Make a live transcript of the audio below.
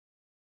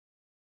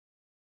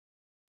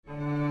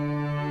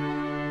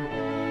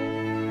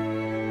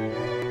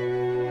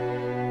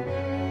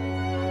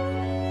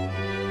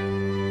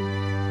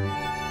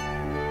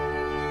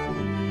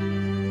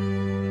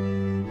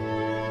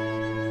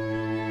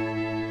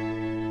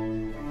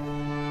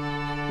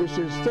This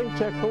is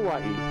ThinkTech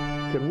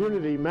Hawaii.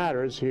 Community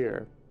matters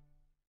here.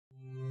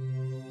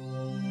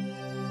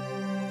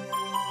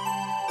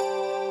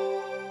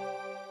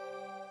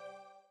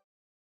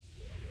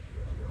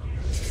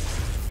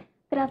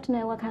 Good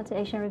afternoon, welcome to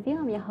Asian Review.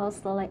 I'm your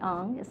host, Lily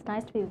Ong. It's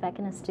nice to be back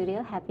in the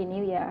studio. Happy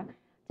New Year.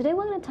 Today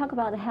we're going to talk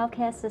about the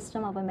healthcare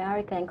system of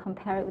America and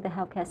compare it with the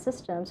healthcare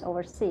systems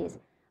overseas.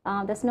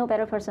 There's no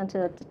better person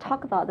to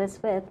talk about this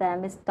with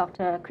than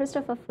Dr.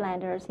 Christopher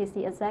Flanders. He's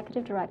the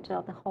Executive Director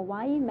of the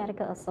Hawaii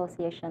Medical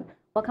Association.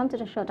 Welcome to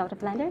the show, Dr.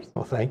 Flanders.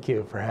 Well, thank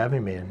you for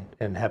having me,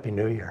 and Happy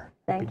New Year.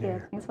 Thank you.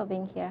 Thanks for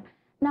being here.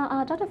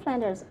 Now, Dr.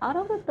 Flanders, out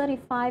of the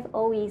 35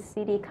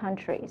 OECD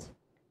countries,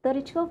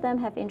 32 of them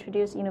have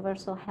introduced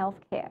universal health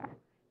care,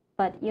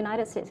 but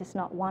United States is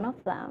not one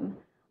of them.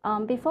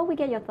 Before we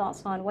get your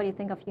thoughts on what you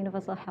think of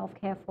universal health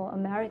care for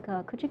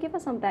America, could you give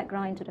us some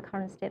background into the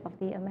current state of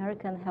the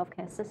American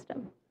healthcare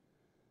system?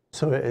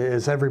 So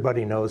as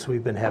everybody knows,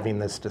 we've been having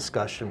this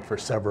discussion for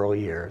several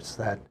years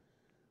that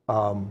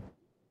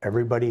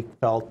everybody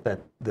felt that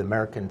the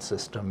American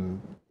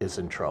system is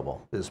in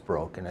trouble, is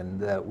broken,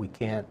 and that we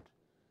can't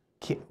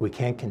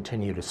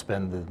continue to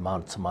spend the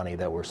amounts of money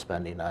that we're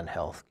spending on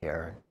health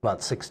care. About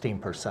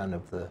 16%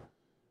 of the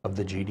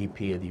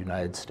GDP of the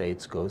United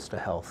States goes to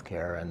health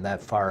care, and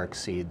that far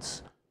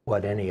exceeds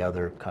what any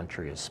other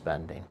country is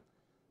spending.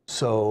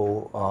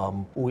 So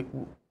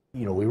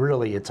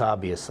it's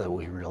obvious that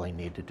we really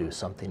need to do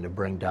something to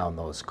bring down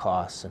those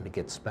costs and to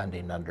get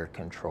spending under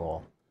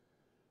control.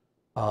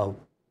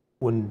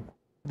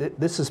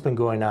 This has been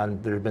going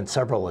on, there have been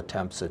several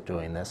attempts at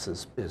doing this,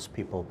 as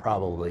people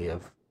probably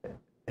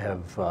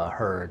have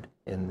heard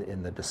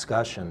in the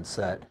discussions,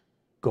 that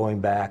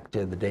going back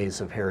to the days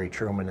of Harry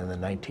Truman in the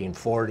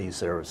 1940s,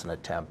 there was an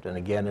attempt, and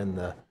again in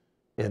the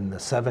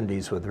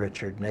 70s with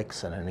Richard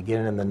Nixon, and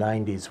again in the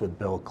 90s with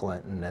Bill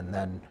Clinton, and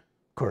then,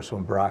 of course,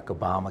 when Barack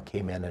Obama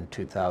came in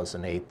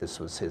 2008, this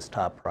was his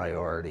top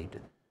priority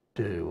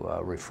to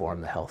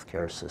reform the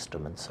healthcare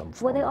system in some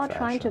form. Were they all fashion.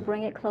 trying to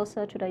bring it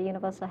closer to the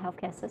universal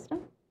healthcare system?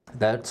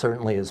 That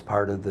certainly is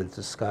part of the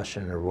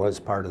discussion, or was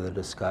part of the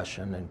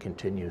discussion, and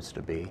continues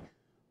to be.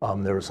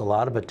 There was a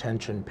lot of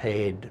attention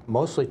paid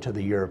mostly to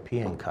the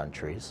European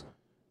countries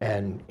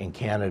and in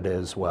Canada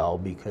as well,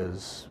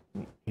 because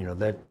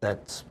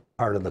that's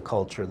part of the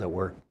culture that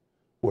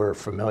we're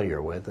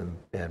familiar with,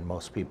 and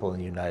most people in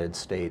the United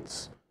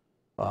States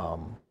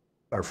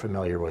are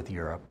familiar with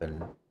Europe,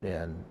 and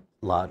a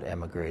lot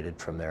emigrated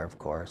from there, of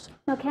course.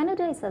 Now,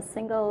 Canada is a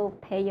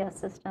single-payer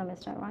system,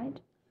 is that right?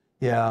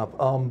 Yeah,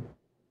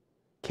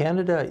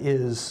 Canada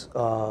is.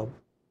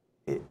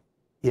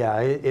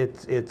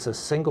 It's a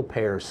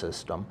single-payer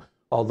system,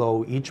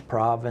 although each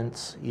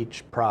province,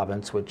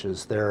 which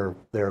is their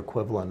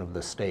equivalent of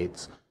the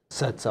states,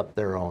 sets up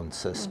their own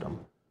system.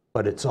 Mm-hmm.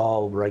 But it's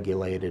all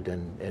regulated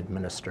and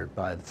administered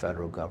by the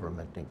federal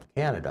government in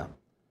Canada.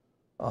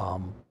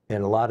 And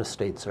a lot of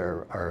states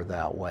are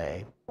that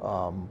way.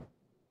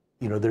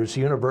 There's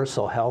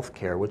universal health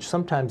care, which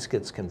sometimes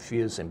gets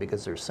confusing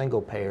because there's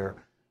single-payer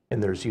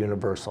and there's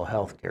universal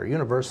health care.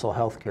 Universal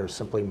health care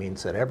simply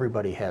means that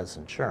everybody has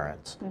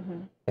insurance,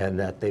 mm-hmm. and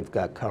that they've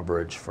got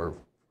coverage for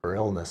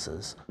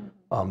illnesses.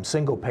 Mm-hmm.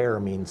 Single payer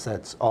means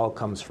that's all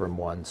comes from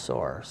one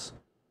source.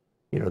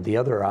 The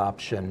other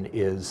option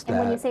is that— And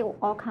when you say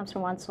all comes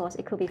from one source,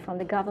 it could be from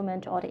the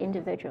government or the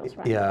individuals,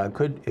 right? Yeah,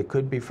 it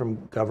could be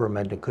from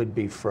government, it could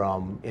be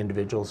from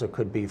individuals, it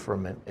could be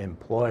from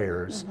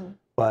employers. Mm-hmm.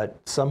 But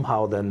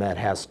somehow then that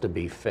has to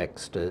be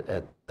fixed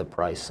at the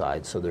price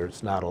side, so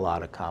there's not a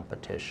lot of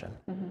competition.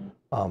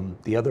 Mm-hmm.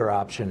 The other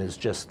option is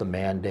just the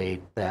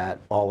mandate that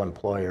all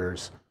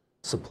employers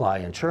supply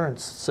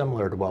insurance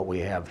similar to what we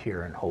have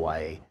here in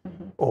Hawaii,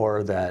 mm-hmm.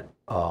 or that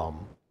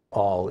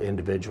all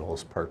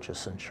individuals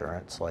purchase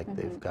insurance like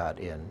mm-hmm. they've got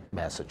in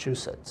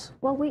Massachusetts.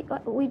 Well,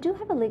 we do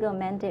have a legal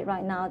mandate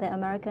right now that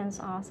Americans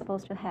are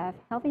supposed to have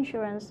health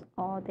insurance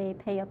or they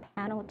pay a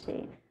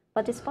penalty.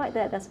 But despite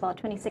that, there's about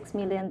 26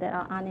 million that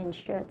are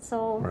uninsured.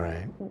 So,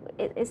 right.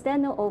 Is there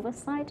no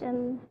oversight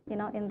in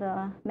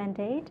the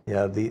mandate?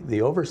 Yeah,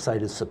 the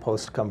oversight is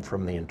supposed to come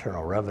from the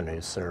Internal Revenue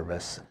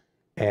Service,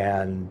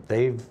 and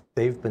they've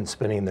been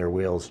spinning their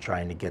wheels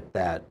trying to get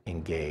that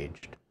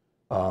engaged.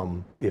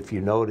 If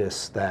you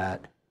notice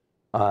that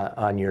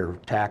on your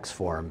tax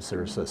forms,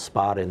 there's a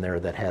spot in there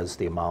that has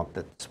the amount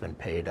that's been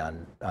paid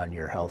on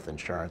your health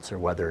insurance, or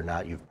whether or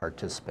not you've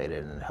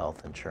participated in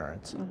health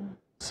insurance. Mm-hmm.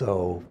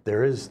 So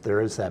there is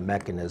that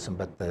mechanism,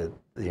 but the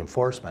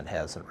enforcement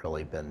hasn't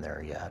really been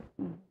there yet.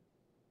 Mm.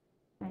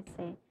 I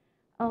see.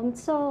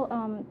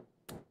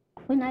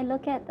 When I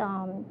look at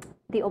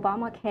the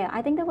Obamacare,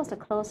 I think that was the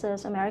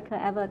closest America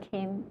ever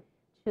came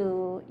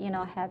to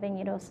having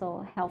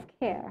universal health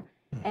care.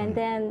 Mm-hmm. And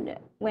then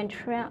when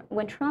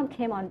Trump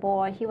came on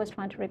board, he was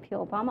trying to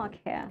repeal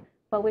Obamacare.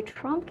 But with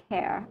Trump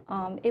Care,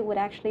 it would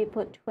actually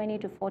put 20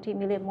 to 40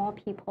 million more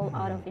people mm-hmm.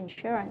 out of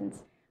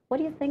insurance. What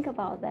do you think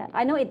about that?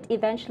 I know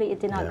eventually it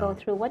did not go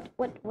through. What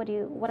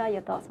are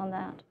your thoughts on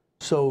that?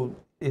 So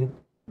in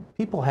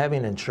people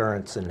having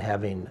insurance and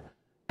having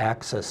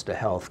access to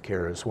health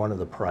care is one of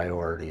the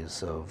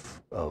priorities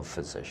of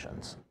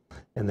physicians,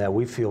 and that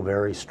we feel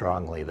very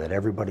strongly that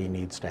everybody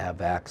needs to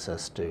have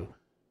access to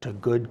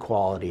good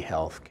quality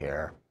health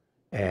care.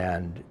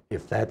 And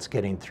if that's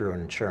getting through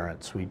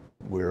insurance,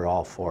 we're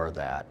all for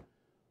that.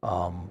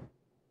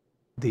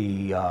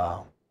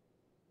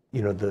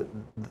 You know,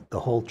 the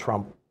whole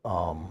Trump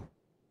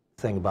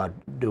thing about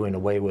doing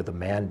away with a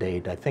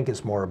mandate, I think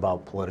is more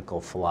about political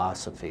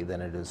philosophy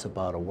than it is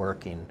about a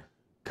working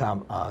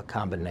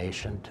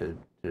combination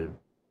to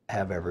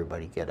have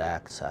everybody get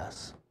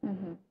access.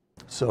 Mm-hmm.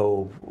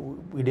 So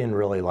we didn't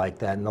really like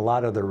that. And a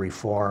lot of the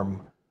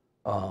reform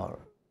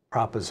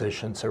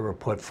propositions that were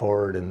put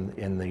forward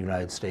in the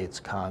United States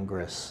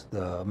Congress,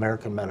 the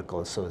American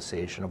Medical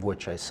Association, of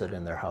which I sit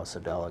in their House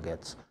of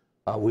Delegates,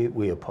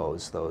 we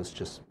oppose those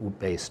just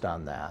based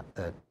on that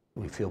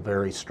we feel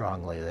very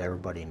strongly that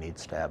everybody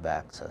needs to have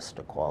access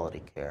to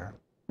quality care.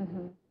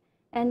 Mm-hmm.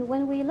 And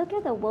when we look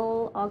at the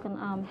World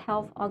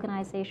Health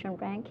Organization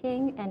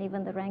ranking and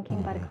even the ranking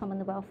mm-hmm. by the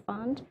Commonwealth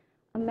Fund,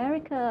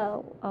 America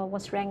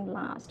was ranked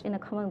last in the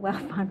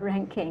Commonwealth Fund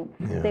ranking.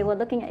 Yeah. They were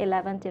looking at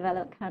 11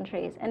 developed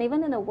countries. And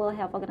even in the World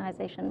Health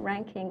Organization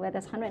ranking, where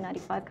there's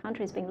 195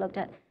 countries being looked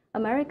at,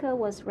 America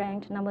was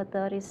ranked number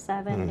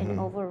 37 mm-hmm. in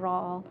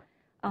overall.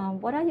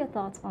 What are your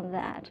thoughts on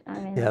that? I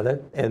mean, yeah,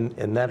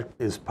 and that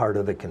is part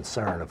of the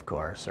concern, of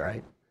course,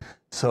 right?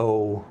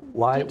 So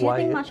why? Do you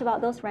think much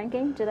about those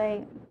rankings? Do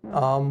they?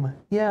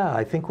 Yeah,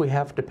 I think we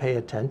have to pay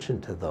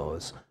attention to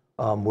those.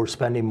 We're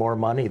spending more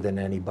money than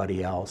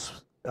anybody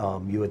else.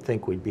 You would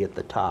think we'd be at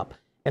the top,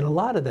 and a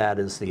lot of that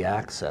is the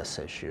access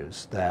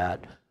issues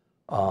that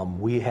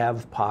we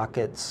have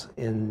pockets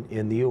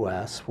in the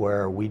U.S.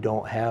 where we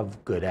don't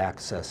have good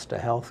access to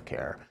health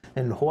care.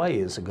 And Hawaii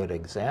is a good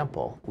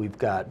example. We've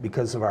got,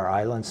 because of our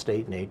island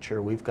state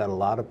nature, we've got a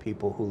lot of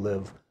people who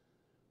live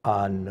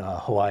on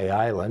Hawaii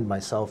Island,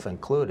 myself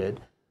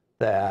included,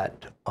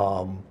 that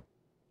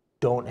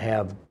don't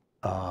have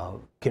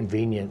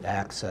convenient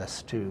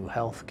access to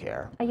health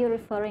care. Are you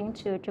referring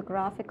to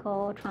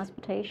geographical,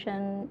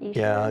 transportation issues?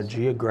 Yeah,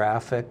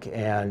 geographic,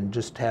 and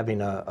just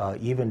having a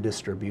even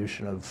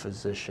distribution of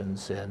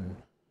physicians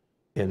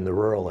in the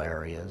rural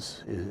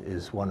areas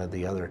is one of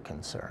the other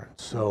concerns.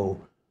 So,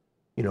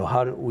 you know,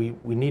 how do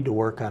we need to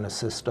work on a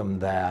system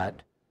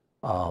that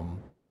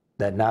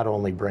that not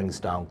only brings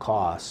down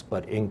costs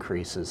but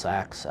increases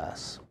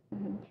access.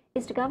 Mm-hmm.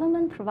 Is the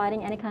government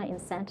providing any kind of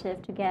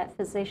incentive to get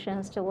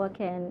physicians to work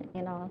in,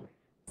 you know,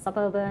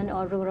 suburban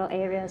or rural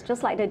areas,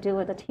 just like they do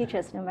with the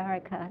teachers in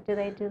America? Do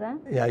they do that?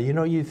 Yeah, you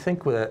know, you'd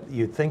think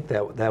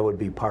that would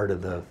be part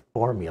of the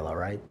formula,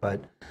 right?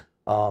 But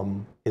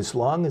as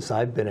long as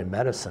I've been in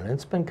medicine,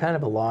 it's been kind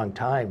of a long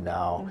time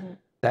now. Mm-hmm.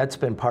 That's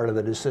been part of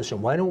the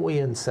decision. Why don't we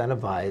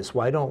incentivize?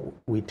 Why don't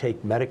we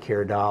take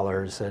Medicare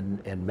dollars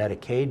and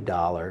Medicaid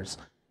dollars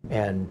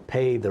and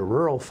pay the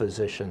rural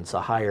physicians a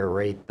higher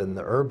rate than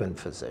the urban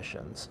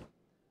physicians?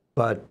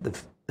 But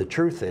the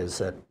truth is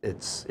that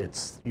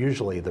it's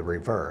usually the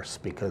reverse,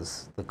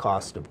 because the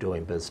cost of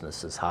doing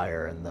business is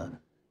higher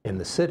in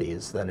the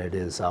cities than it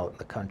is out in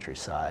the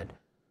countryside.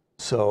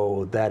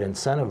 So that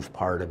incentive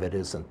part of it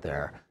isn't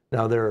there.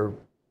 Now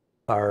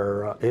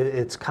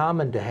it's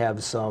common to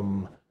have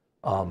some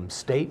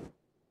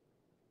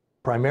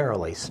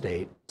primarily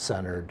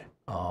state-centered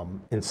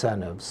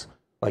incentives.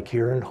 Like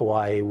here in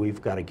Hawaii,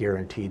 we've got a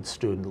guaranteed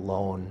student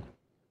loan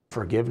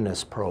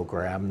forgiveness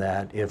program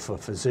that if a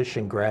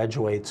physician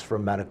graduates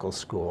from medical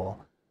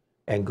school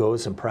and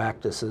goes and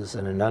practices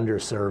in an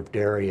underserved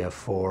area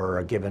for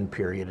a given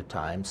period of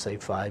time, say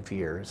 5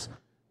 years,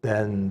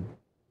 then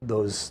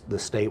the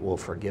state will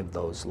forgive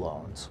those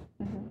loans.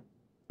 Mm-hmm.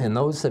 And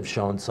those have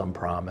shown some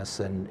promise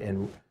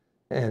and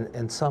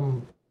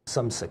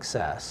some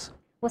success.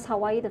 Was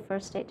Hawaii the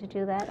first state to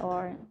do that,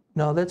 or?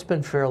 No, that's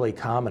been fairly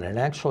common, and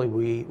actually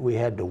we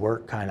had to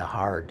work kind of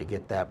hard to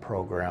get that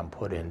program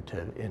put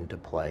into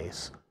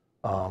place.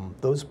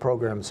 Those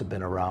programs have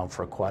been around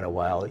for quite a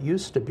while. It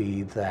used to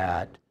be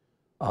that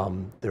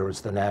there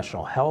was the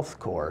National Health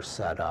Corps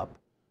set up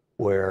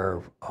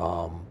where,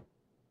 and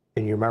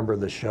you remember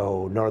the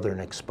show Northern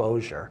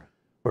Exposure,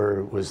 where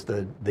it was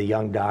the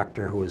young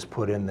doctor who was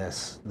put in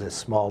this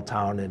small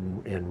town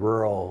in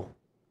rural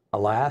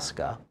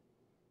Alaska,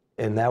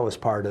 and that was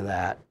part of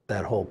that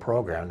whole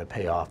program to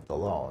pay off the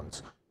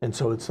loans. And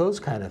so it's those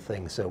kind of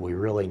things that we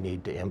really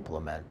need to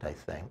implement, I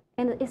think.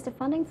 And is the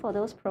funding for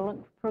those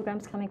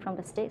programs coming from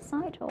the state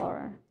side,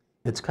 or?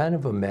 It's kind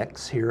of a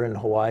mix. Here in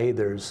Hawaii,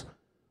 there's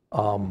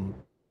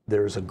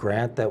a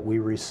grant that we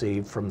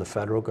receive from the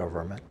federal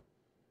government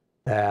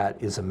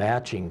that is a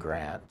matching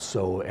grant.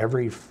 So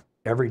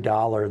every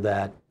dollar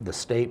that the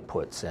state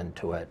puts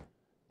into it,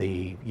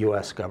 the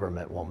U.S.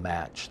 government will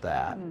match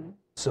that. Mm.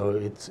 So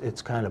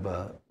it's kind of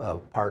a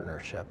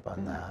partnership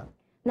on that.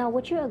 Now,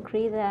 would you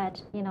agree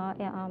that, you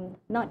know,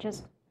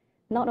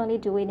 not only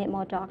do we need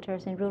more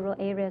doctors in rural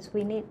areas,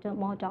 we need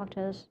more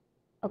doctors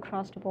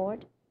across the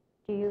board?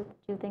 Do you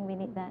think we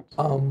need that?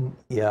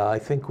 Yeah, I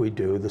think we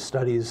do. The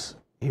studies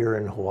here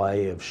in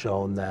Hawaii have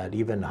shown that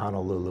even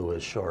Honolulu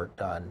is short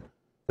on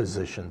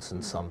physicians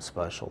in some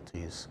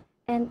specialties.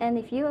 And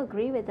if you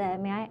agree with that,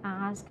 may I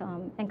ask,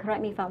 and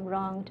correct me if I'm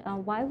wrong,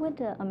 why would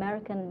the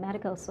American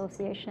Medical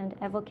Association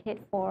advocate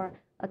for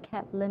a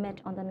cap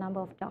limit on the number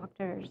of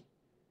doctors?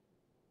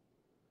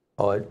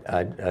 Oh,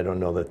 I don't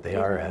know that they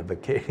are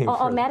advocating for...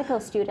 Or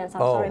medical students,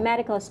 I'm sorry,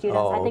 medical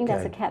students. I think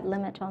there's a cap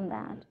limit on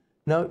that.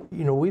 No,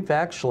 we've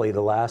actually,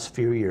 the last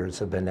few years,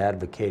 have been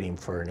advocating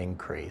for an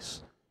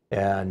increase.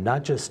 And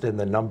not just in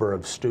the number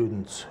of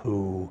students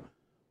who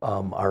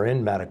are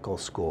in medical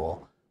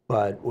school,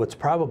 but what's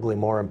probably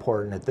more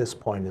important at this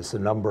point is the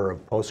number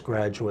of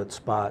postgraduate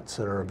spots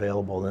that are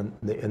available.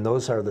 And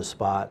those are the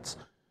spots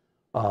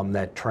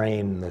that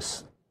train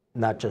this,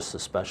 not just the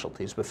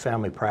specialties, but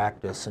family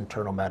practice,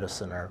 internal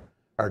medicine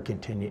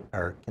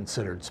are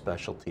considered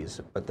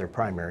specialties, but they're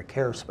primary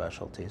care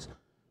specialties.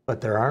 But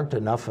there aren't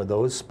enough of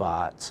those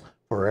spots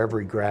for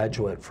every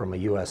graduate from a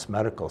U.S.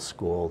 medical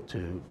school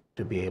to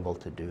be able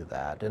to do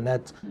that. And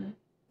that's,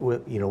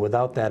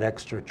 without that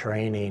extra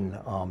training,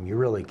 you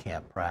really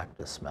can't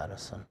practice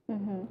medicine.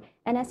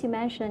 And as you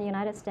mentioned,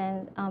 United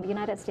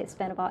States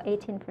spend about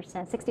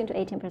 18%, 16 to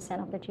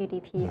 18% of the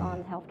GDP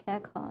on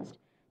healthcare cost.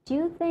 Do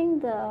you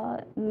think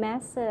the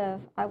massive,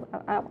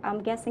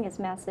 I'm guessing it's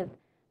massive,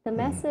 the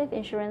massive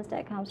insurance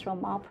that comes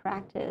from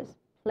malpractice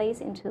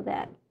plays into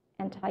that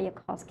entire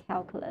cost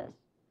calculus?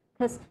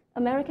 Because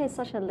America is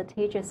such a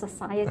litigious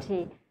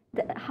society.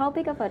 How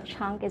big of a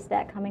chunk is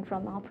that coming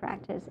from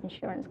malpractice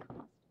insurance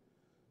costs?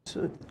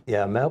 So,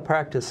 yeah,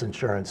 malpractice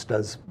insurance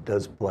does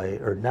play,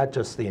 or not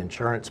just the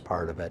insurance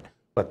part of it,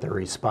 but the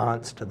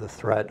response to the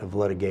threat of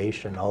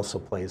litigation also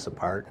plays a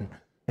part.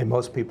 And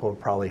most people have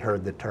probably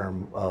heard the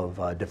term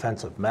of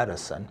defensive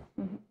medicine,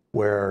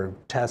 where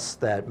tests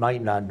that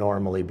might not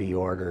normally be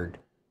ordered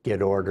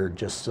get ordered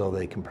just so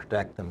they can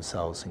protect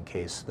themselves in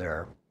case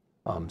they're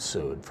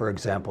sued. For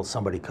example,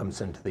 somebody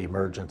comes into the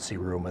emergency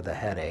room with a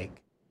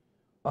headache.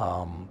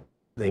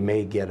 They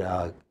may get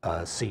a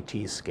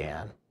CT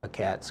scan, a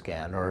CAT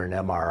scan, or an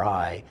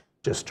MRI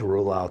just to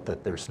rule out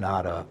that there's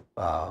not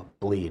a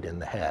bleed in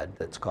the head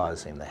that's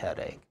causing the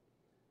headache.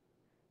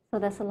 So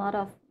there's a lot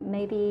of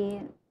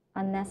maybe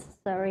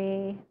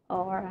unnecessary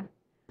or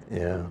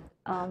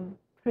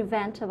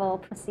preventable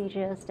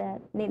procedures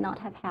that need not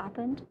have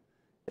happened.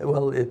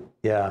 Well,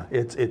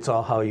 it's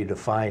all how you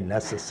define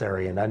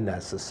necessary and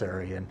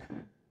unnecessary.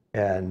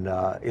 And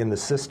in the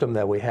system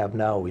that we have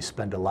now, we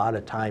spend a lot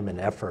of time and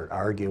effort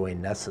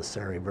arguing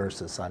necessary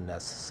versus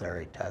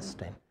unnecessary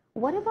testing.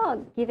 What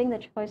about giving the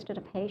choice to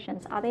the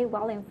patients? Are they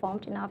well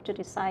informed enough to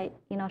decide,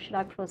 should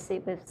I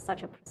proceed with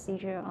such a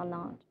procedure or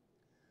not?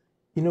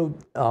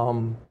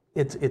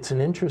 It's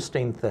an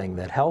interesting thing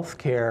that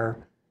healthcare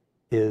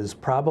is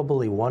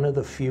probably one of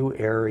the few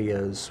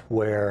areas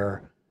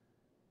where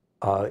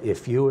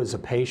if you as a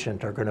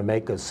patient are going to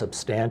make a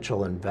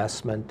substantial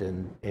investment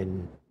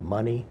in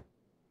money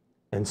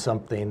in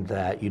something,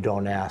 that you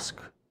don't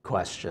ask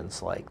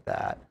questions like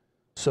that.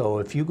 So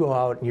if you go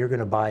out and you're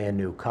going to buy a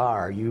new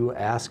car, you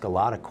ask a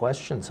lot of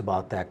questions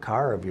about that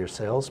car of your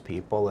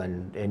salespeople,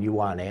 and you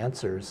want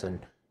answers, and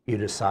you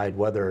decide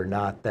whether or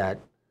not that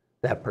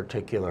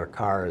particular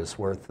car is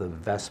worth the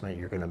investment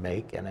you're going to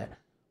make in it.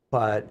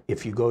 But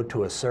if you go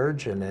to a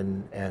surgeon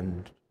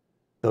and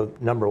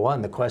number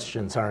one, the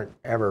questions aren't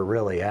ever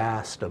really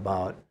asked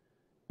about,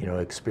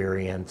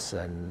 experience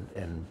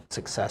and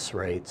success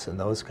rates and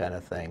those kind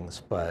of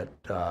things. But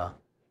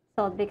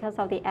so because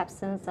of the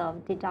absence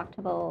of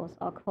deductibles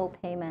or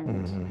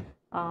co-payment,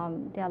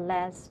 they're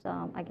less,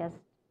 I guess,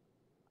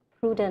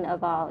 prudent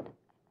about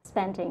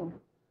spending.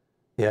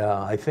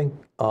 Yeah, I think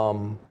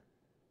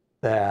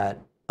that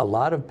a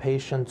lot of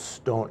patients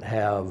don't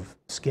have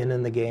skin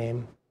in the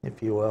game,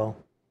 if you will,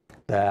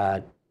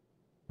 that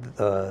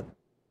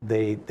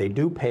they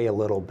do pay a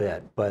little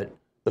bit, but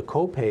the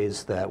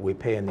co-pays that we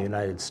pay in the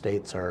United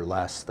States are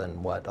less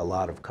than what a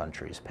lot of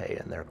countries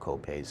pay in their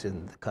co-pays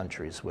in the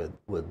countries with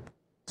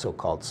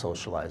so-called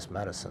socialized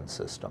medicine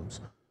systems.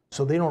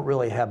 So they don't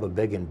really have a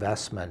big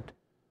investment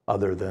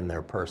other than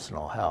their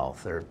personal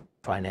health. They're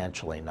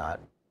financially not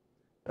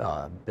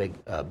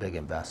big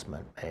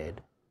investment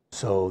made.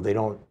 So they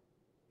don't,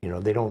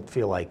 they don't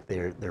feel like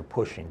they're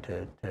pushing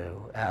to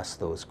ask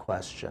those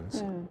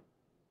questions.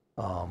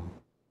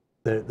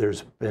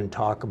 There's been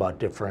talk about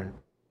different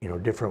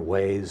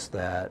ways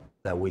that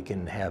we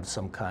can have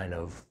some kind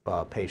of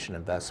patient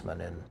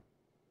investment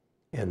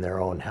in their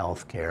own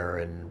health care,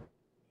 and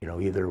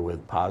either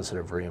with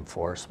positive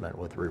reinforcement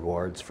with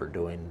rewards for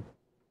doing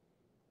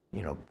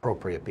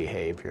appropriate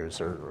behaviors,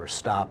 or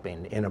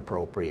stopping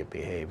inappropriate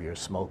behaviors,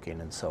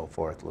 smoking and so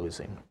forth,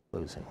 losing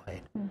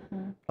weight.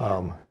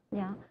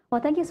 Yeah.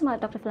 Well, thank you so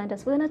much, Dr.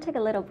 Flanders. We're going to take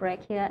a little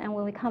break here, and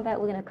when we come back,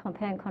 we're going to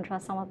compare and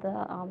contrast some of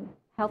the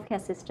healthcare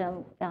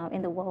system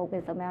in the world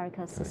with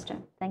America's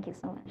system. Thank you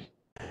so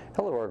much.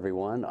 Hello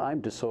everyone,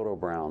 I'm DeSoto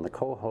Brown, the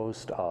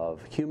co-host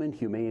of Human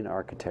Humane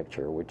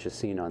Architecture, which is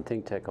seen on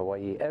ThinkTech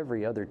Hawaii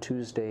every other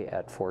Tuesday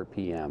at 4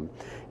 p.m.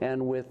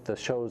 And with the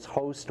show's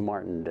host,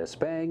 Martin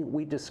Despang,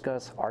 we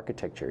discuss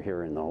architecture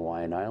here in the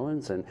Hawaiian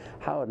Islands and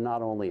how it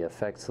not only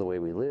affects the way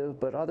we live,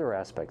 but other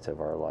aspects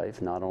of our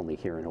life, not only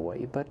here in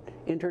Hawaii, but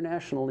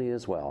internationally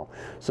as well.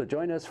 So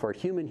join us for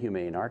Human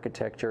Humane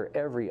Architecture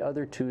every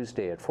other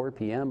Tuesday at 4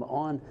 p.m.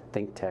 on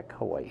ThinkTech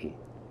Hawaii.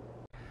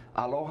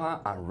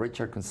 Aloha, I'm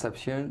Richard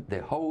Concepcion,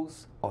 the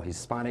host of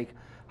Hispanic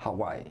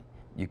Hawaii.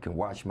 You can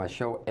watch my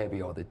show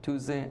every other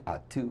Tuesday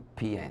at 2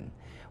 p.m.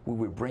 We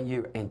will bring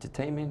you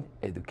entertainment,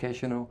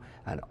 educational,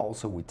 and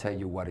also we tell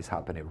you what is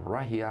happening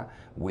right here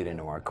within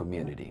our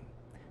community.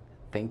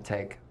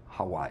 ThinkTech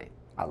Hawaii.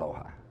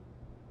 Aloha.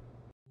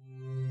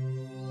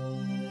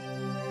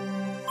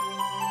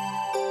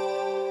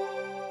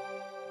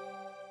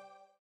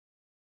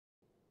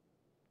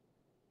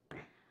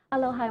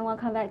 Aloha and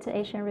welcome back to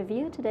Asian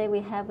Review. Today we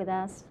have with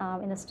us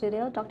in the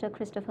studio Dr.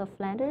 Christopher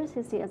Flanders,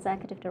 who's the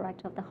Executive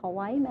Director of the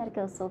Hawaii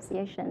Medical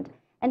Association.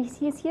 And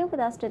he's here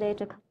with us today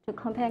to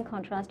compare and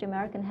contrast the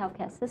American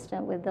healthcare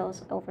system with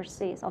those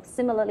overseas of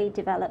similarly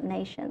developed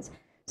nations.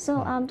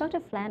 So Dr.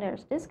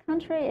 Flanders, this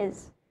country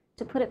is,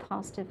 to put it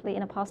positively,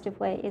 in a positive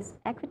way, is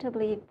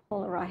equitably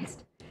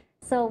polarized.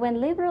 So when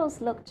liberals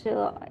look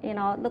to,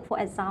 look for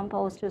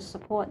examples to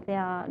support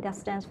their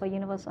stance for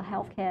universal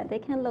health care, they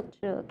can look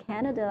to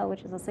Canada,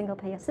 which is a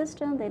single-payer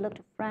system. They look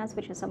to France,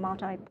 which is a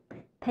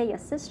multi-payer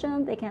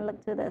system. They can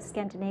look to the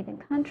Scandinavian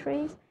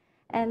countries,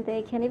 and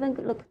they can even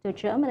look to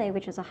Germany,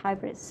 which is a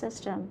hybrid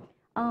system.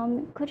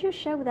 Could you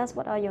share with us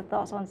what are your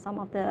thoughts on some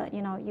of the,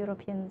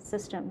 European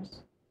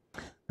systems?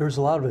 There's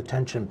a lot of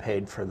attention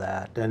paid for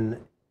that, and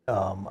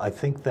I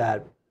think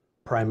that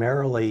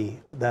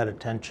primarily that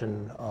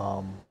attention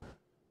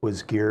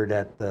was geared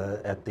at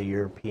the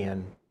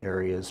European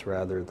areas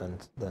rather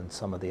than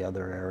some of the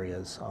other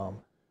areas.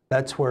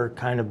 That's where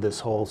kind of this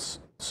whole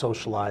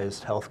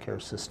socialized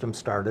healthcare system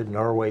started.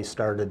 Norway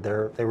started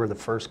there. They were the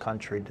first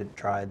country to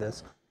try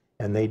this,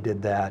 and they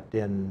did that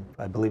in,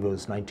 I believe it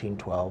was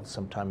 1912,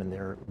 sometime in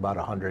there, about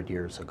 100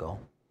 years ago.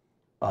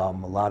 A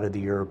lot of the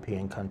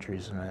European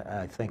countries, and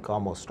I think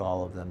almost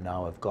all of them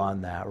now, have gone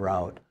that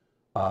route.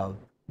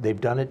 They've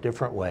done it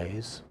different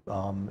ways.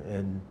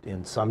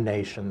 In some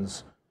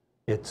nations,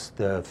 it's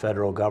the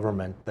federal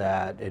government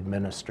that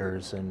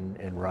administers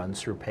and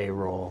runs through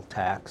payroll,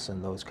 tax,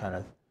 and those kind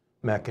of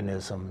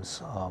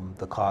mechanisms,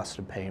 the cost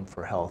of paying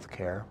for health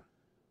care.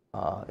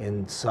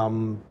 In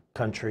some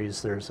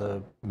countries, there's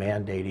a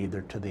mandate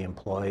either to the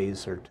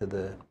employees or to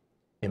the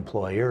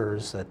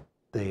employers that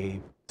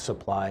they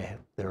supply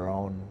their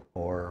own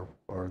or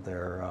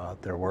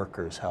their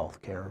workers'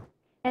 health care.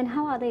 And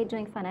how are they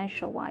doing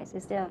financial-wise?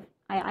 Is there,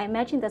 I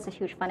imagine there's a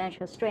huge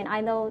financial strain.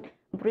 I know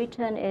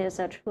Britain is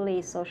a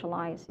truly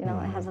socialized, it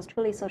has a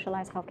truly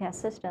socialized healthcare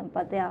system,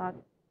 but they are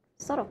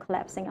sort of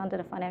collapsing under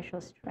the financial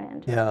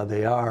strain. Yeah,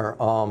 they are.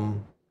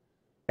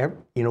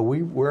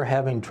 We're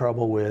having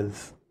trouble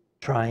with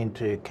trying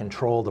to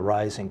control the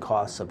rising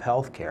costs of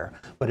healthcare,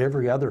 but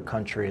every other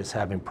country is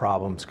having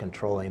problems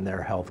controlling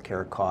their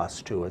healthcare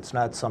costs too. It's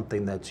not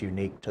something that's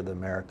unique to the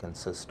American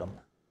system.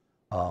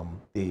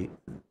 The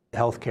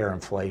healthcare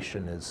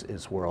inflation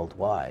is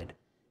worldwide,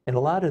 and a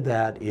lot of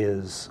that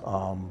is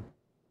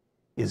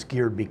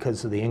geared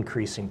because of the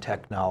increasing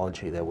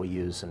technology that we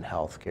use in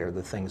healthcare.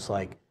 The things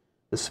like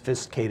the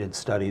sophisticated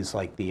studies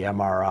like the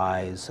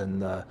MRIs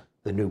and the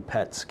new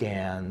PET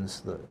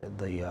scans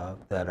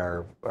that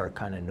are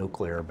kind of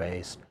nuclear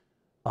based.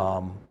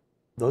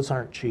 Those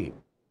aren't cheap,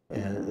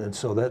 and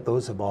so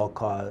those have all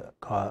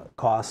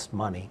cost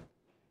money.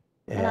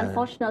 And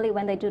unfortunately,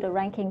 when they do the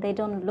ranking, they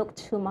don't look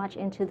too much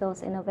into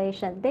those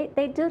innovations.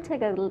 They do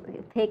take a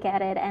peek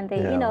at it, and they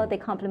they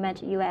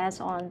compliment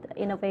U.S. on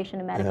innovation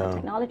in medical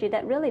technology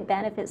that really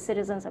benefits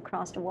citizens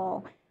across the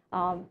world.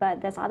 But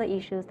there's other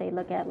issues they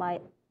look at,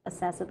 like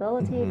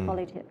accessibility,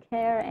 quality of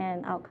care,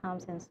 and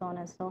outcomes, and so on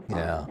and so forth.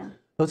 Yeah.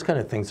 Those kind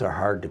of things are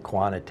hard to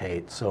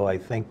quantitate. So I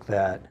think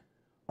that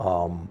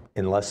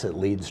unless it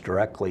leads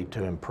directly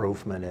to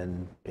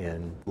improvement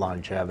in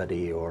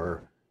longevity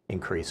or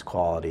increased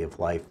quality of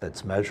life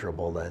that's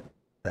measurable,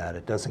 that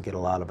it doesn't get a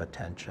lot of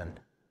attention.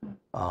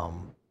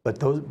 But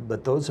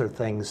those are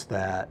things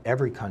that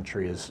every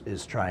country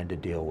is trying to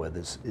deal with,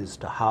 is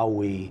to how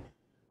we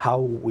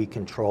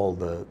control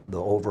the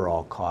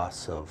overall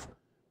costs of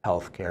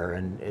healthcare.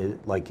 And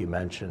like you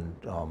mentioned,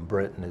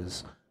 Britain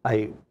is.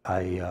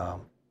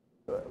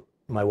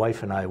 My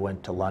wife and I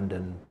went to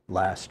London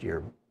last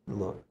year,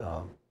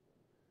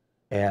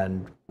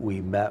 and we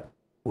met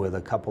with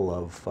a couple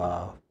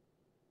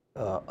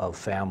of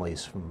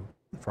families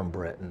from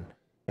Britain,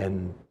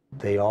 and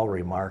they all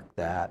remarked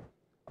that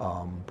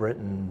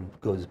Britain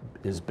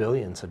is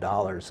billions of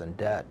dollars in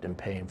debt in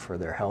paying for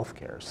their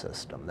healthcare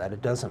system, that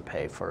it doesn't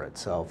pay for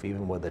itself,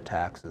 even with the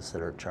taxes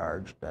that are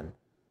charged. And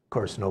of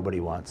course, nobody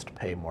wants to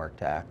pay more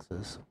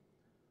taxes.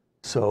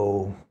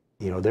 So,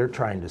 they're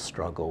trying to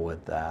struggle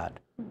with that.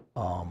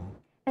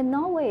 And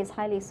Norway is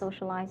highly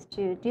socialized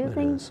too. Do you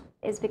think is.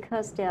 it's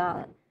because they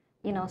are,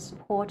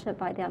 supported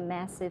by their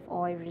massive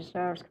oil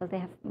reserves because they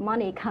have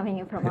money coming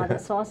in from other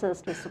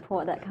sources to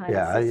support that kind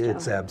of system? Yeah,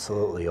 it's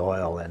absolutely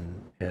oil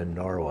in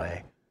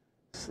Norway.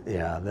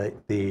 Yeah,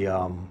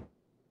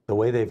 the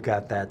way they've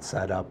got that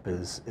set up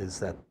is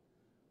that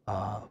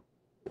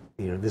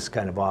this is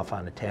kind of off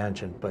on a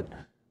tangent, but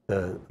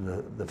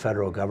the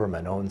federal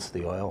government owns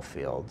the oil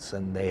fields,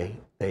 and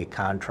they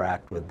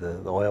contract with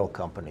the oil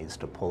companies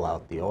to pull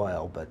out the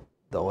oil, but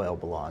the oil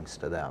belongs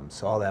to them.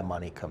 So all that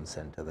money comes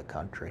into the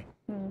country,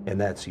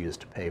 and that's used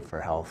to pay for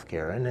health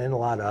care and a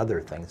lot of other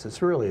things.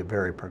 It's really a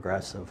very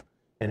progressive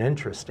and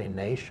interesting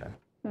nation.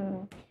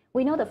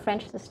 We know the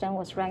French system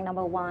was ranked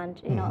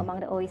 #1, among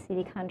the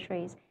OECD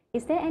countries.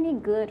 Is there any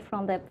good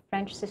from the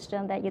French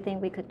system that you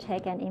think we could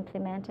take and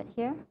implement it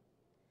here?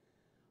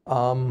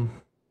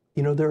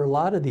 There are a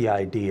lot of the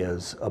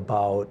ideas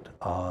about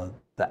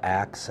the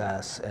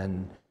access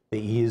and the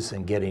ease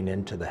in getting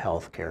into the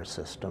healthcare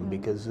system,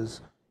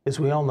 because as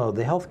we all know,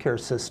 the healthcare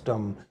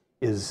system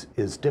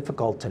is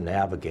difficult to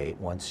navigate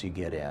once you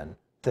get in.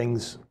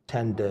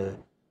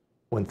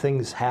 When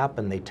things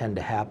happen, they tend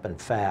to happen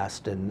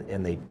fast,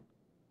 and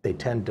they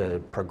tend to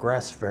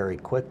progress very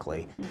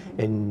quickly.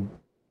 And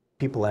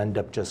people end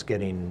up just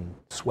getting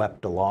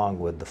swept along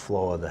with the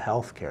flow of the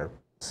healthcare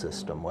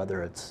system,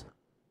 whether it's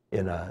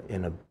in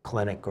a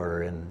clinic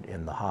or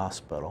in the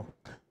hospital.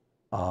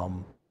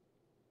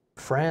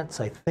 France,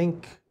 I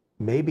think,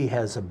 maybe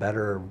has a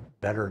better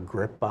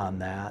grip on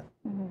that.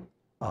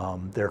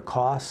 Their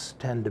costs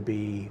tend to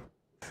be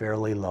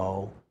fairly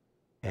low,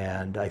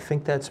 and I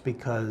think that's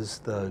because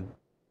the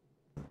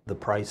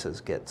prices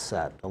get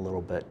set a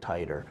little bit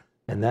tighter.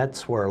 And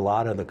that's where a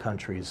lot of the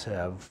countries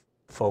have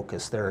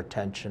focused their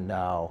attention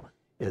now,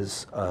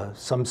 is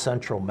some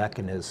central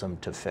mechanism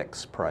to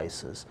fix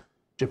prices.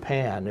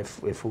 Japan,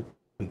 if we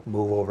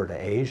move over to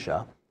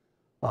Asia,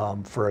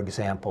 for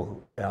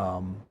example.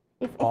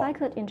 If I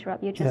could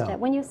interrupt you just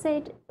when you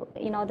said,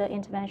 the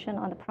intervention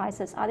on the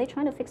prices, are they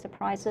trying to fix the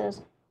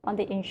prices on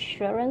the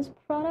insurance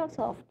products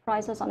or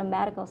prices on the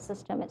medical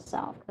system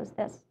itself? Because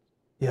that's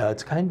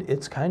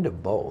it's kind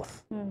of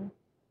both.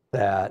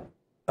 That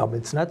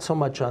it's not so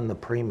much on the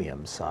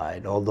premium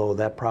side, although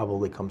that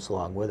probably comes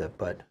along with it,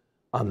 but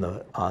on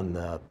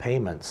the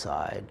payment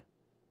side.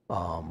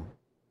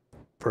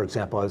 For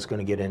example, I was going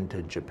to get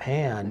into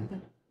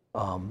Japan.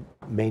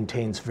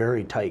 Maintains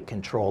very tight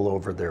control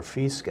over their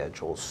fee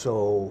schedule.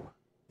 So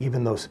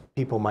even though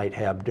people might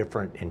have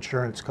different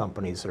insurance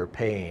companies that are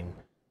paying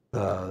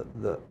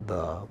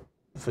the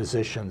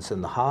physicians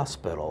in the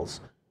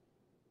hospitals,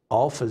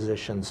 all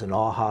physicians in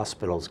all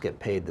hospitals get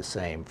paid the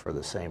same for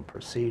the same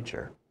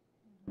procedure.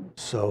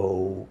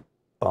 So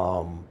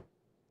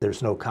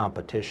there's no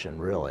competition,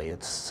 really.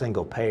 It's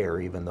single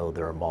payer, even though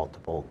there are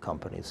multiple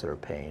companies that are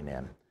paying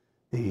in.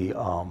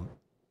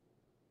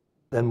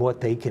 Then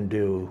what they can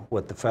do,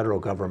 what the federal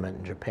government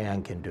in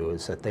Japan can do,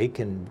 is that they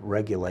can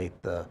regulate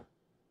the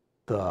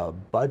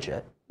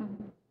budget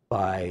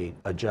by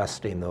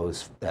adjusting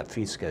that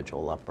fee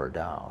schedule up or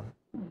down.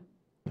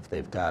 If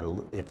they've got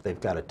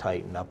to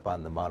tighten up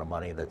on the amount of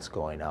money that's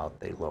going out,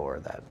 they lower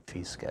that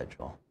fee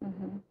schedule.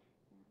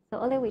 So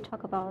earlier we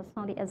talked about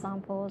some of the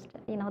examples,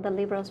 the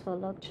liberals will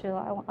look to.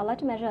 I'd like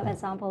to mention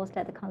examples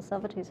that the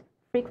conservatives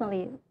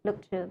frequently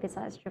look to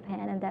besides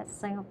Japan, and that's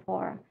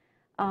Singapore.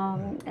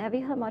 Have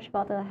you heard much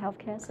about the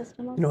healthcare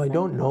system of Singapore? I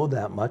don't know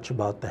that much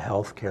about the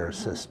healthcare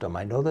system.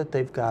 I know that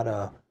they've got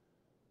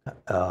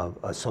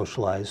a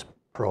socialized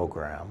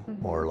program,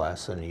 more or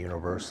less, and a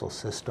universal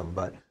system,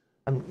 but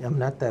I'm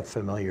not that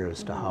familiar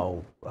as to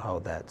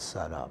how that's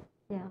set up.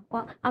 Yeah,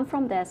 well, I'm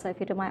from there, so if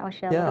you don't mind, I'll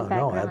share a little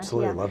background. No,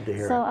 absolutely, love to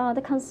hear it. So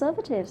the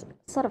conservatives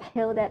sort of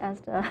hailed that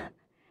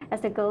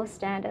as the gold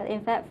standard.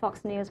 In fact,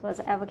 Fox News was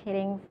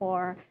advocating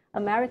for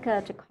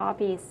America to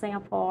copy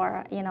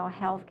Singapore,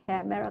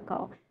 healthcare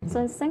miracle. So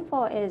in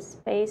Singapore is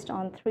based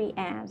on 3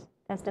 M's.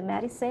 That's the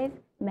MediSave,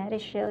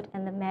 MediShield,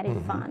 and the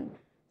MediFund.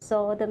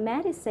 So the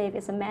MediSave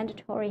is a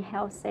mandatory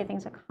health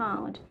savings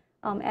account.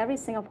 Every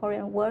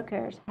Singaporean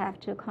workers have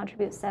to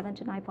contribute 7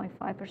 to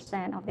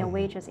 9.5% of their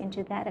wages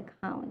into that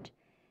account.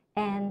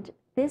 And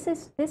this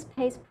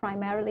pays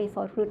primarily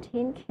for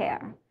routine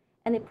care.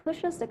 And it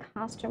pushes the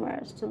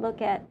customers to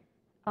look at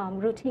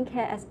routine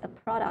care as a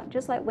product.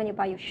 Just like when you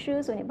buy your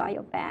shoes, when you buy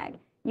your bag,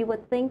 you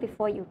would think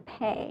before you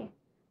pay.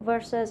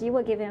 Versus you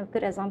were giving a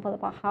good example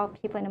about how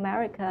people in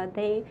America,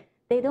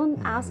 they don't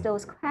ask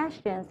those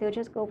questions. They'll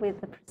just go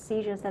with the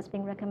procedures that's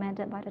being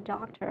recommended by the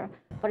doctor.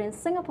 But in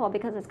Singapore,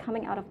 because it's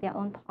coming out of their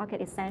own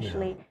pocket,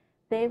 essentially,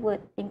 they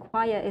would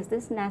inquire, is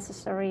this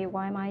necessary?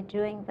 Why am I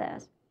doing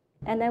this?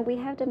 And then we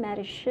have the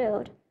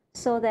MediShield,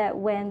 so that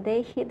when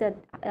they hit the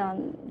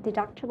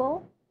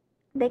deductible,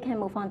 they can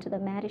move on to the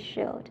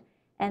MediShield,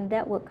 and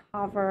that would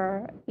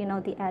cover,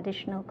 the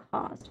additional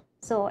cost.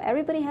 So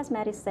everybody has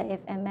MediSave,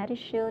 and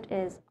MediShield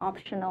is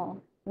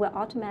optional. We're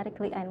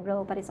automatically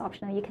enrolled, but it's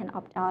optional. You can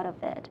opt out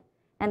of it.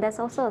 And there's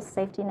also a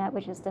safety net,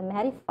 which is the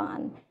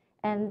MediFund.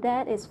 and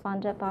that is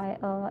funded by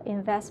an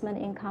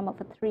investment income of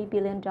a $3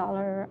 billion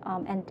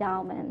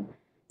endowment.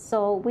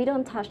 So we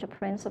don't touch the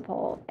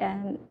principal.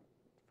 And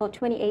for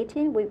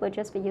 2018, we will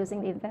just be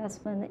using the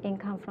investment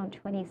income from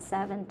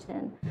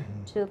 2017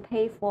 to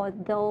pay for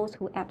those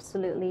who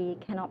absolutely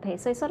cannot pay.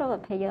 So it's sort of a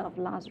payer of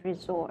last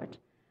resort.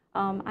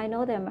 I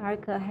know that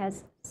America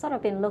has sort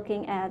of been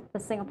looking at the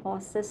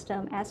Singapore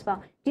system as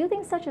well. Do you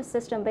think such a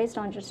system, based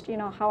on just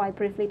how I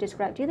briefly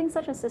described, do you think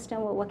such a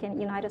system will work in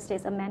the United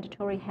States, a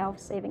mandatory health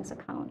savings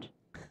account?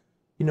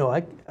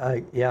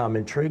 Yeah, I'm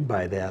intrigued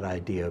by that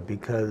idea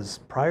because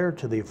prior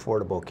to the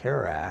Affordable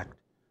Care Act,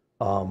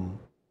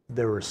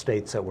 there were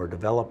states that were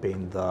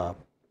developing the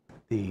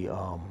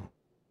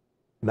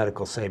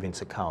medical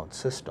savings account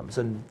systems,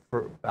 and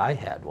I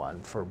had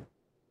one for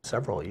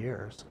several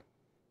years.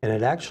 And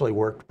it actually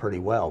worked pretty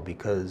well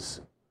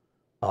because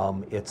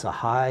it's a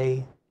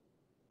high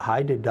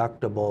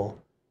deductible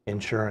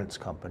insurance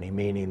company,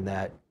 meaning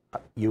that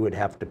you would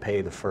have to pay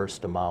the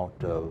first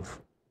amount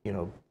of,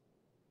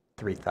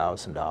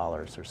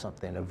 $3,000 or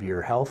something of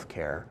your health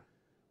care,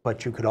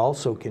 but you could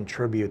also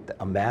contribute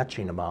a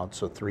matching amount,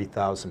 so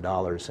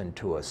 $3,000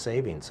 into a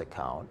savings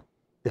account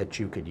that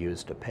you could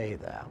use to pay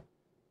that.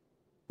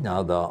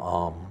 Now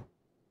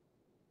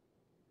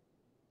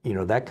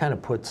that kind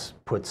of puts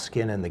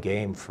skin in the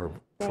game for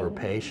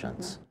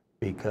patients,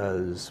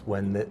 because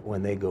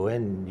when they go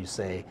in, you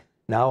say,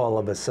 now all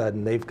of a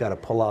sudden they've got to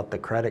pull out the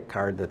credit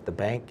card that the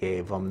bank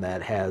gave them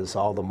that has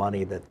all the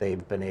money that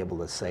they've been able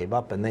to save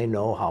up, and they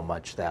know how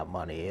much that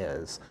money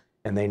is,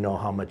 and they know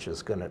how much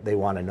they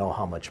want to know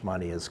how much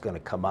money is going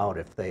to come out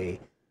if they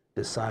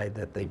decide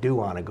that they do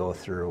want to go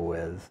through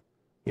with,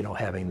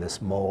 having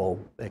this mole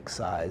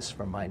excised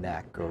from my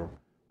neck or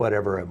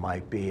whatever it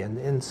might be.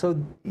 And so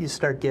you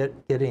start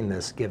getting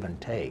this give and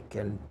take.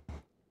 And,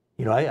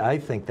 I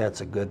think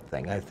that's a good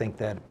thing. I think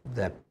that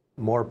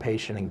more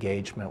patient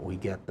engagement we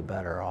get, the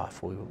better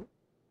off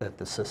that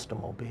the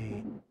system will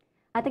be.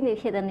 I think you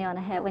hit the nail on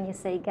the head when you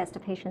say it gets the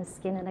patient's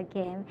skin in the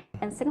game.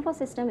 And Singapore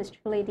system is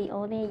truly the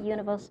only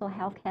universal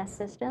healthcare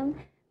system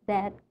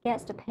that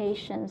gets the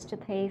patients to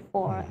pay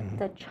for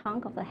the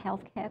chunk of the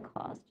healthcare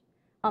cost.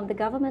 The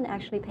government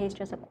actually pays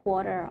just a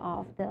quarter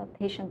of the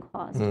patient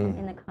cost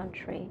in the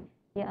country.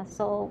 Yeah,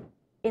 so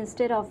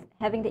instead of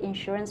having the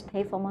insurance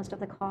pay for most of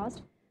the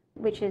cost,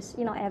 which is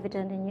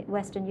evident in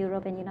Western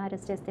Europe and United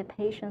States, the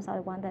patients are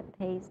the one that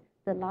pays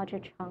the larger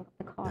chunk of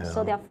the cost. Yeah.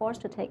 So they're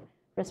forced to take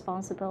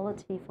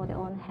responsibility for their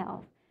own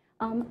health.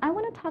 I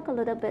want to talk a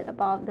little bit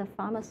about the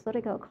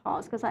pharmaceutical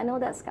costs, because I know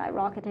that's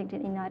skyrocketing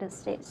in the United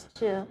States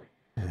too.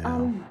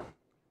 Yeah.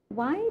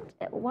 Why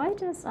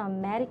does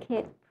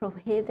Medicaid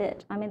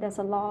prohibit, there's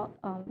a law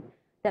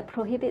that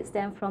prohibits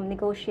them from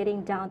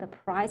negotiating down the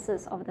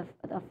prices of the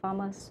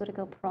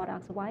pharmaceutical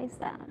products. Why is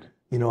that?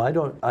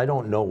 I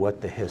don't know what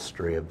the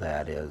history of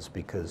that is,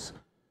 because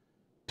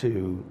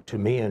to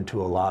me and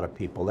to a lot of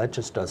people, that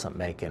just doesn't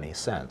make any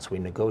sense. We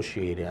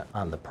negotiate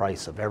on the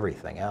price of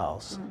everything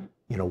else.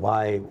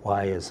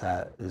 Why is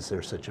that? Is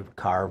there such a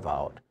carve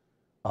out?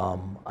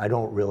 I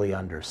don't really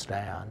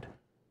understand.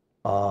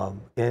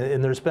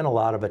 And there's been a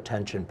lot of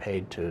attention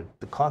paid to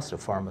the cost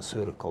of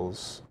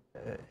pharmaceuticals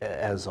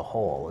as a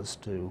whole, as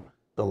to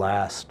the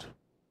last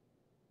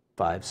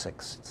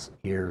 5-6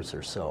 years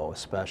or so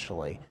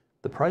especially.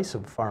 The price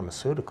of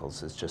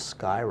pharmaceuticals has just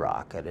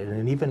skyrocketed,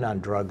 and even on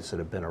drugs that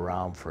have been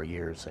around for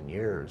years and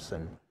years.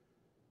 And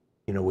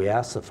we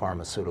ask the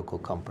pharmaceutical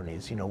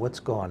companies,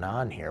 what's going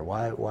on here?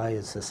 Why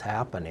is this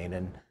happening?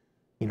 And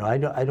I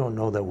don't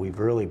know that we've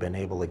really been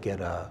able to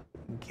get a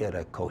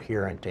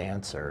coherent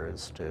answer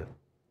as to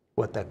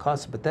what that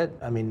costs. But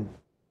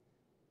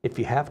if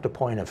you have to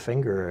point a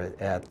finger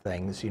at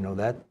things,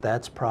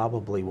 that's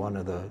probably one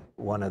of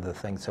the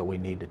things that we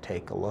need to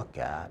take a look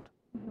at.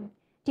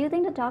 Do you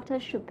think the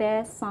doctors should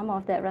bear some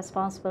of that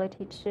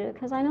responsibility too?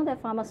 Because I know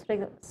that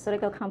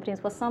pharmaceutical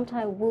companies will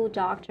sometimes woo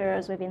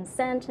doctors with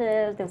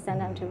incentives. They'll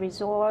send them to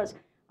resorts,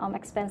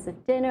 expensive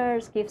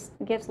dinners,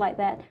 gifts like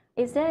that.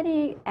 Is there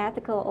any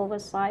ethical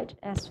oversight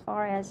as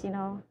far as,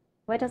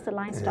 where does the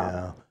line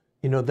stop?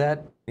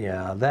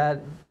 Yeah.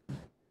 That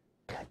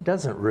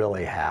doesn't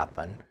really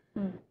happen.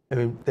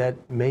 That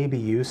maybe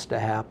used to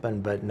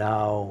happen, but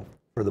now,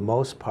 for the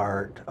most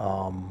part,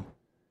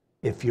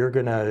 if you're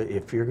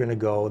gonna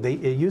go,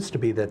 it used to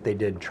be that they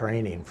did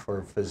training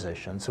for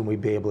physicians, and we'd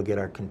be able to get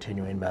our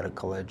continuing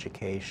medical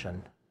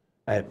education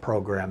at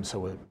programs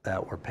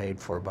that were paid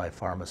for by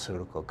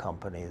pharmaceutical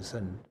companies,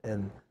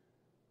 and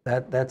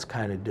that's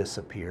kind of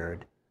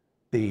disappeared.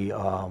 The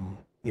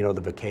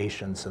the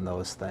vacations and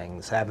those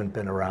things haven't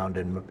been around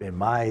in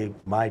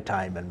my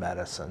time in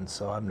medicine,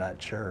 so I'm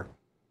not sure,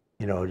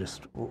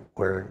 just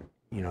where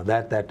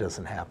that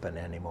doesn't happen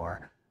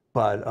anymore.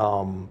 But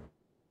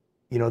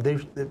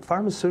the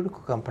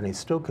pharmaceutical companies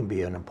still can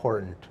be an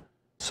important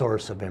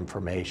source of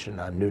information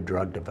on new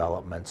drug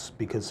developments,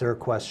 because there are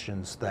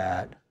questions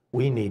that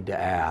we need to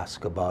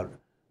ask about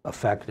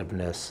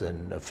effectiveness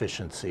and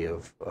efficiency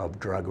of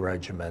drug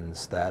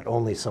regimens that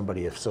only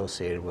somebody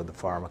associated with the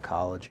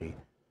pharmacology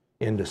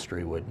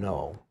industry would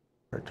know.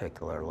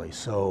 particularly.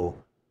 So,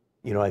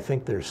 you know, I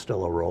think there's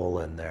still a role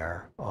in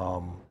there.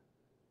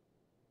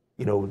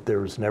 You know, there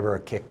was never a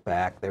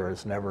kickback. There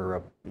was never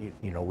a,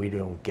 you know, we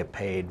don't get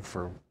paid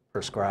for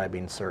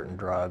prescribing certain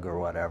drug or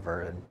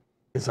whatever. And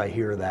because I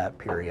hear that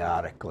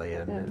periodically,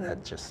 and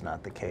that's just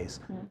not the case.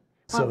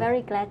 Well,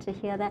 very glad to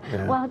hear that.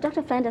 Yeah. Well,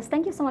 Dr. Flanders,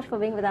 thank you so much for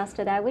being with us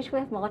today. I wish we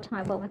had more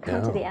time, but we've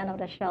come to the end of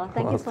the show.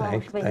 Thank you so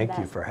much for being with us. Thank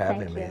you for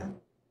having me. You.